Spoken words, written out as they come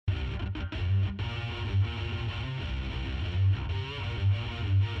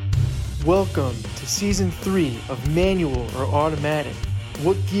Welcome to Season 3 of Manual or Automatic.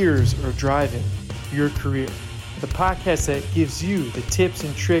 What gears are driving your career? The podcast that gives you the tips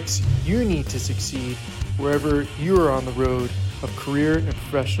and tricks you need to succeed wherever you are on the road of career and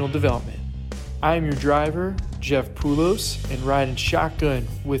professional development. I am your driver, Jeff Poulos, and riding shotgun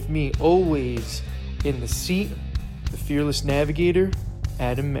with me always in the seat, the fearless navigator,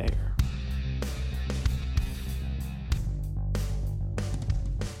 Adam Mayer.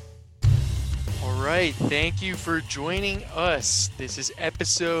 All right, thank you for joining us. This is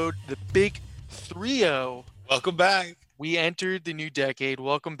the big 3-0. Welcome back. We entered the new decade.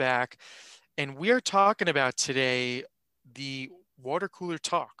 Welcome back. And we are talking about today the water cooler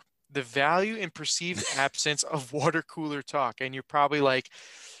talk, the value and perceived absence of water cooler talk. And you're probably like,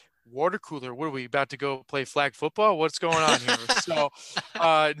 water cooler, what are we about to go play flag football? What's going on here? So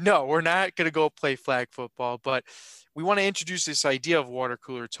no, we're not going to go play flag football, but we want to introduce this idea of water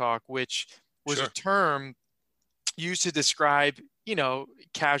cooler talk, which was a term used to describe,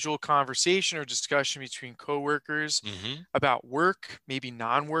 casual conversation or discussion between coworkers about work, maybe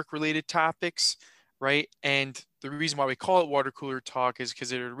non-work related topics, right? And the reason why we call it water cooler talk is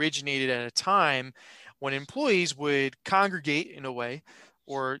because it originated at a time when employees would congregate in a way,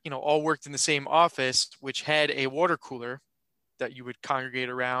 or, all worked in the same office, which had a water cooler that you would congregate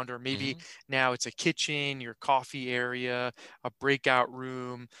around, or maybe now it's a kitchen, your coffee area, a breakout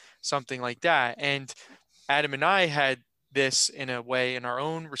room, something like that. And Adam and I had this in a way in our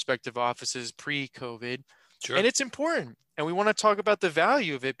own respective offices pre-COVID. Sure. And it's important. And we want to talk about the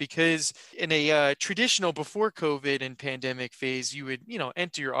value of it because in a traditional before COVID and pandemic phase, you would,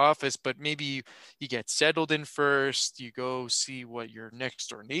 enter your office, but maybe you get settled in first. You go see what your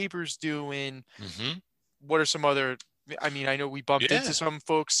next door neighbor's doing. What are some other, I know we bumped into some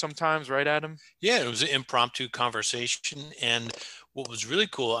folks sometimes, right, Adam? Yeah, it was an impromptu conversation. And what was really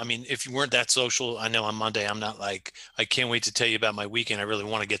cool, if you weren't that social, I know on Monday, I'm not like, I can't wait to tell you about my weekend. I really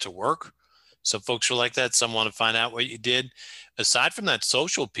want to get to work. Some folks are like that. Some want to find out what you did. Aside from that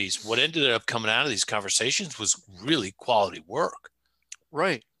social piece, what ended up coming out of these conversations was really quality work.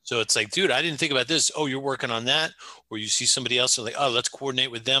 Right. So it's like, dude, I didn't think about this. Oh, you're working on that. Or you see somebody else and like, oh, let's coordinate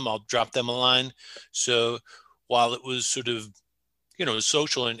with them. I'll drop them a line. So while it was sort of,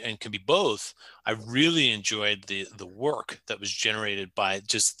 social and can be both, I really enjoyed the work that was generated by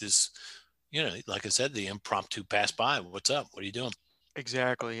just this, like I said, the impromptu pass by. What's up? What are you doing?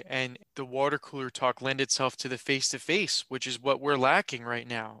 Exactly. And the water cooler talk lend itself to the face-to-face, which is what we're lacking right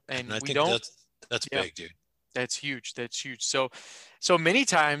now. And I we think don't, that's big, dude. That's huge. That's huge. So many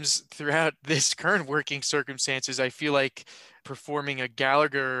times throughout this current working circumstances, I feel like performing a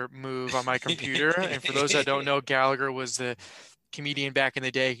Gallagher move on my computer. And for those that don't know, Gallagher was the comedian back in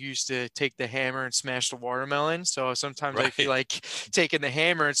the day who used to take the hammer and smash the watermelon. So sometimes I feel like taking the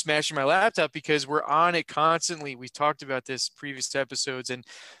hammer and smashing my laptop because we're on it constantly. We talked about this previous episodes, and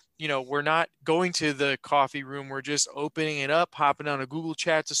we're not going to the coffee room. We're just opening it up, hopping on a Google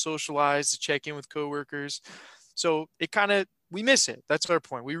chat to socialize, to check in with coworkers. So we miss it. That's our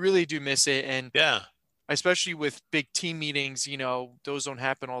point. We really do miss it. And especially with big team meetings, those don't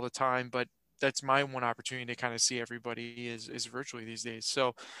happen all the time, but that's my one opportunity to kind of see everybody is virtually these days.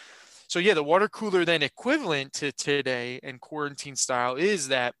 So yeah, the water cooler then equivalent to today and quarantine style is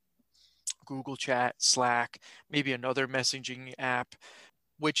that Google Chat, Slack, maybe another messaging app,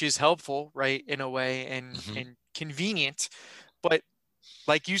 which is helpful, right, in a way and convenient. But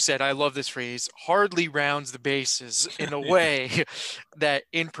like you said, I love this phrase, hardly rounds the bases in a way that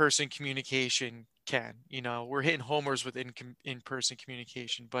in-person communication can. We're hitting homers with in-person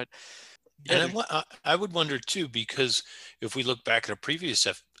communication, but and I would wonder too, because if we look back at a previous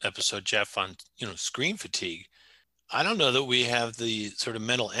episode, Jeff, on screen fatigue, I don't know that we have the sort of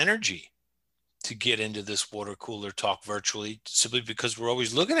mental energy to get into this water cooler talk virtually, simply because we're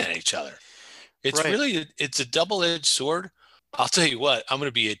always looking at each other. It's really, it's a double-edged sword. I'll tell you what, I'm going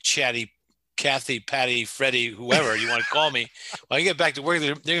to be a chatty Kathy, Patty, Freddie, whoever you want to call me. When I get back to work,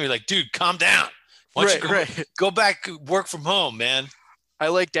 they're going to be like, dude, calm down. Why don't you go back, work from home, man. I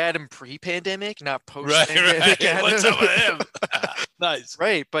liked Adam pre-pandemic, not post-pandemic. Right. What's up with him? Nice.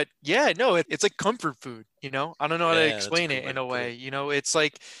 Right. But yeah, no, it's like comfort food, I don't know how to explain it in a way. It's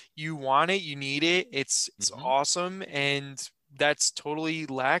like you want it, you need it. It's awesome. And that's totally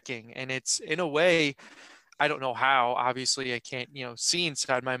lacking. And it's in a way, I don't know how, obviously I can't, see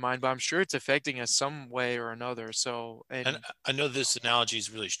inside my mind, but I'm sure it's affecting us some way or another. So, and I know this analogy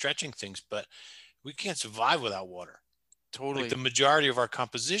is really stretching things, but we can't survive without water. Totally. Like the majority of our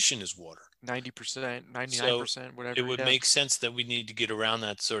composition is water. 90%, 99%, whatever. It would make sense that we need to get around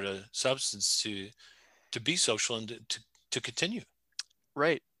that sort of substance to be social and to continue.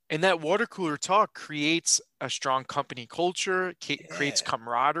 Right. And that water cooler talk creates a strong company culture, creates Yeah.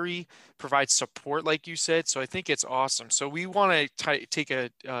 camaraderie, provides support, like you said. So I think it's awesome. So we want to take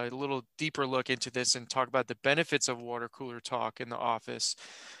a little deeper look into this and talk about the benefits of water cooler talk in the office.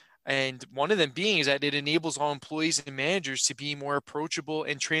 And one of them being is that it enables all employees and managers to be more approachable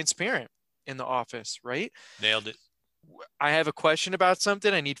and transparent in the office, right? Nailed it. I have a question about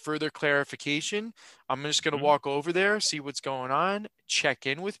something. I need further clarification. I'm just going to Mhm. walk over there, see what's going on, check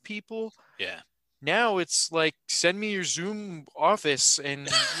in with people. Yeah. Now it's like, send me your Zoom office and,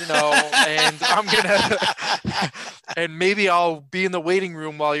 and I'm going to, and maybe I'll be in the waiting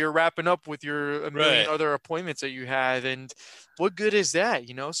room while you're wrapping up with your a million Right. other appointments that you have. And what good is that?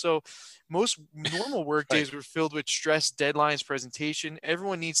 So most normal work Right. days were filled with stress, deadlines, presentation.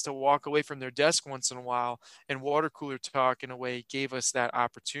 Everyone needs to walk away from their desk once in a while, and water cooler talk in a way gave us that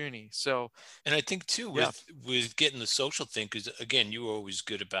opportunity. So And I think too yeah, with getting the social thing, because again, you were always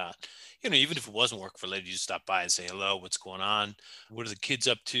good about, even if it wasn't work related, you just stop by and say hello, what's going on, what are the kids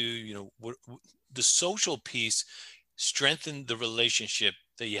up to, the social piece strengthened the relationship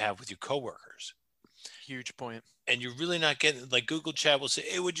that you have with your coworkers. huge point. And you're really not getting, like, Google Chat will say,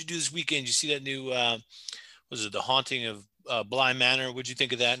 hey, what'd you do this weekend? You see that new was it The Haunting of Bly Manor? What'd you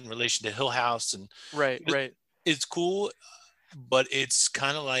think of that in relation to Hill House? And Right, right. it's cool, but it's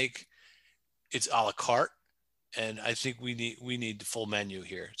kind of like it's a la carte, and I think we need the full menu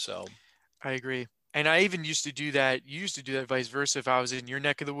here. So I agree. And I even used to do that. You used to do that vice versa. If I was in your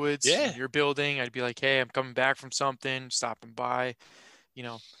neck of the woods, in yeah, your building, I'd be like, hey, I'm coming back from something, stopping by, you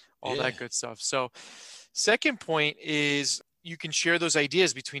know, all yeah, that good stuff. So, second point is you can share those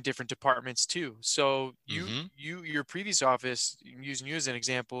ideas between different departments too. So mm-hmm, your previous office, using you as an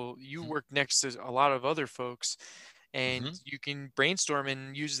example, you work next to a lot of other folks, and mm-hmm, you can brainstorm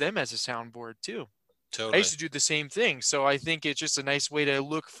and use them as a soundboard too. I used totally. to do the same thing. So I think it's just a nice way to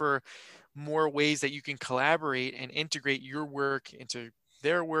look for more ways that you can collaborate and integrate your work into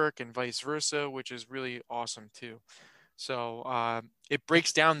their work and vice versa, which is really awesome too. So it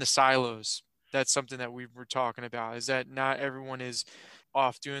breaks down the silos. That's something that we were talking about, is that not everyone is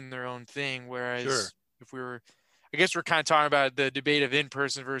off doing their own thing. Sure. Whereas if we were, I guess we're kind of talking about the debate of in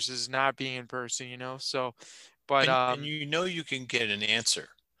person versus not being in person. So, but And you can get an answer. right,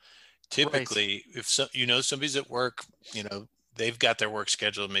 Typically, if somebody's at work, they've got their work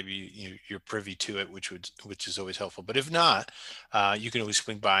scheduled. Maybe you're privy to it, which is always helpful. But if not, you can always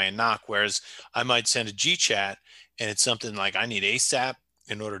swing by and knock. Whereas I might send a G chat, and it's something like I need ASAP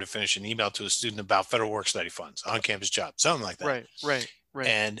in order to finish an email to a student about federal work study funds, on campus jobs, something like that. right, right, right.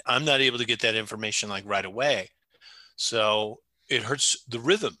 And I'm not able to get that information like right away. So it hurts the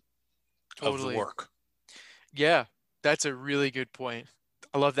rhythm of the Totally. work. Yeah, that's a really good point.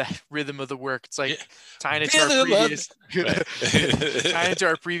 I love that rhythm of the work. It's Yeah. like tying into our Rhythm of previous right. tying into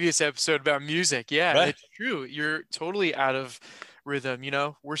our previous episode about music. Yeah, Right. it's true. You're totally out of rhythm.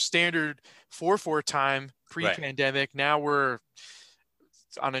 We're standard 4/4 time Right. pre-pandemic. Now we're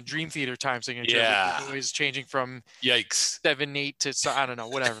on a Dream Theater time signature with the Yeah. noise changing from Yikes. 7/8 to I don't know,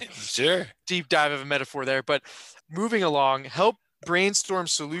 whatever. Sure. Deep dive of a metaphor there. But moving along, help brainstorm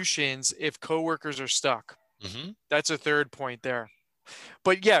solutions if coworkers are stuck. Hmm. That's a third point there.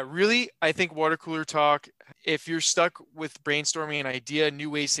 But yeah, really, I think water cooler talk, if you're stuck with brainstorming an idea, new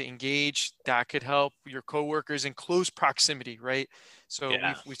ways to engage, that could help your coworkers in close proximity, right? So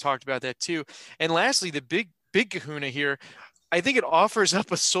Yeah. we've talked about that too. And lastly, the big kahuna here, I think it offers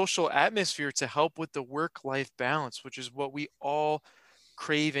up a social atmosphere to help with the work-life balance, which is what we all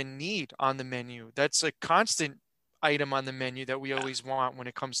crave and need on the menu. That's a constant item on the menu that we Yeah. always want when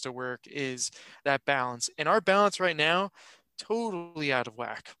it comes to work, is that balance. And our balance right now, totally out of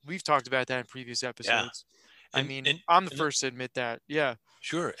whack. We've talked about that in previous Yeah. episodes. I And, mean, and, I'm the and first to admit that. Yeah.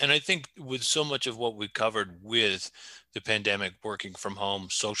 sure. And I think with so much of what we covered with the pandemic, working from home,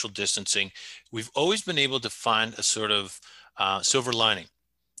 social distancing, we've always been able to find a sort of silver lining.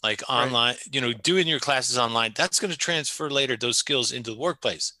 Like Right. online, doing your classes online, that's going to transfer later those skills into the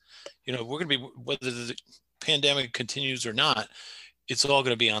workplace. We're going to be, whether the pandemic continues or not, it's all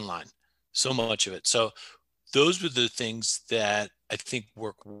going to be online. So much of it. So those were the things that I think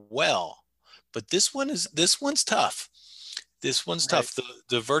work well. But this one's tough. This one's Right. tough.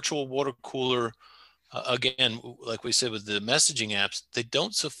 The virtual water cooler, again, like we said with the messaging apps, they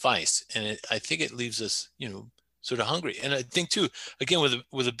don't suffice, and I think it leaves us, sort of hungry. And I think too, again,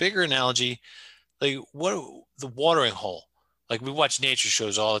 with a bigger analogy, like what the watering hole. Like we watch nature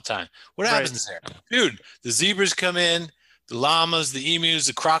shows all the time. What Right. happens there, dude? The zebras come in, the llamas, the emus,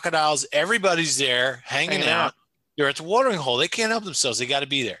 the crocodiles. Everybody's there hanging Hanging out. out. They're at the watering hole. They can't help themselves. They got to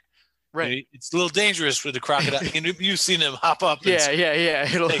be there. Right. It's a little dangerous with the crocodile. You've seen them hop up and Yeah.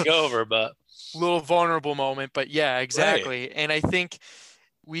 It'll take over, but little vulnerable moment, but yeah, right. exactly. And I think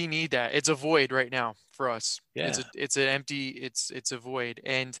we need that. It's a void right now for us. Yeah. It's an empty, it's a void.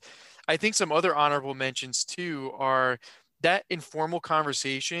 And I think some other honorable mentions too are that informal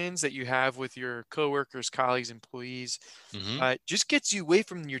conversations that you have with your coworkers, colleagues, employees, Hmm. just gets you away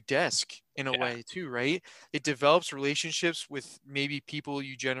from your desk in a Yeah. way too, right? It develops relationships with maybe people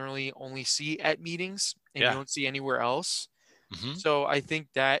you generally only see at meetings and you Yeah. don't see anywhere else. Hmm. So I think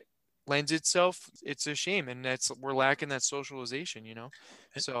that lends itself, it's a shame. And we're lacking that socialization,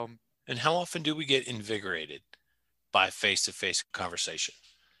 And, So and how often do we get invigorated by face-to-face conversation?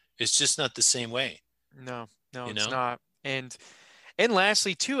 It's just not the same way, no, no, you it's know? not. And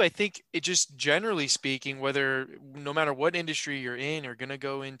lastly too, I think it just generally speaking, whether no matter what industry you're in or going to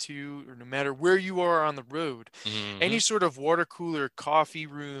go into, or no matter where you are on the road, any Hmm. sort of water cooler, coffee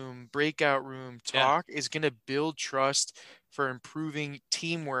room, breakout room Yeah. talk is going to build trust for improving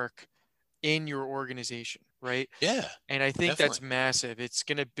teamwork in your organization, right? Yeah. And I think Definitely. that's massive. It's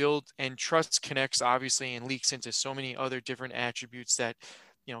going to build, and trust connects obviously and leaks into so many other different attributes that,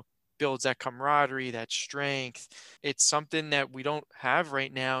 you know, builds that camaraderie, that strength. It's something that we don't have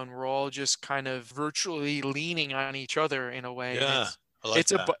right now, and we're all just kind of virtually leaning on each other in a way. And Yeah. I like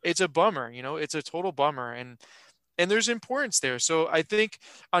that. it's a bummer, it's a total bummer. And there's importance there. So I think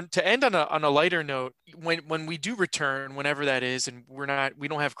to end on a lighter note, when we do return, whenever that is, and we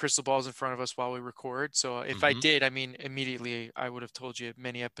don't have crystal balls in front of us while we record. So if I Hmm. did, I mean, immediately I would have told you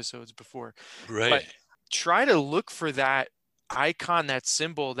many episodes before. Right. But try to look for that icon, that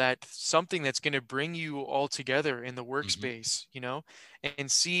symbol, that something that's going to bring you all together in the Hmm. workspace,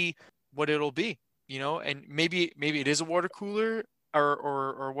 and see what it'll be, and maybe it is a water cooler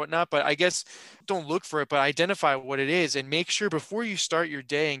or whatnot, but I guess don't look for it, but identify what it is and make sure before you start your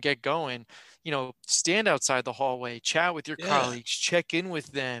day and get going, stand outside the hallway, chat with your Yeah. colleagues, check in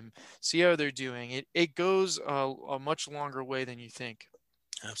with them, see how they're doing. It goes a much longer way than you think.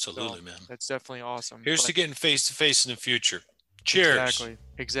 So Absolutely, man. that's definitely awesome. Here's to But getting face to face in the future. Cheers.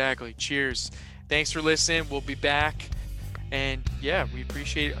 exactly. Cheers. Thanks for listening. We'll be back. And yeah, we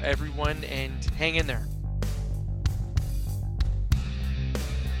appreciate everyone and hang in there.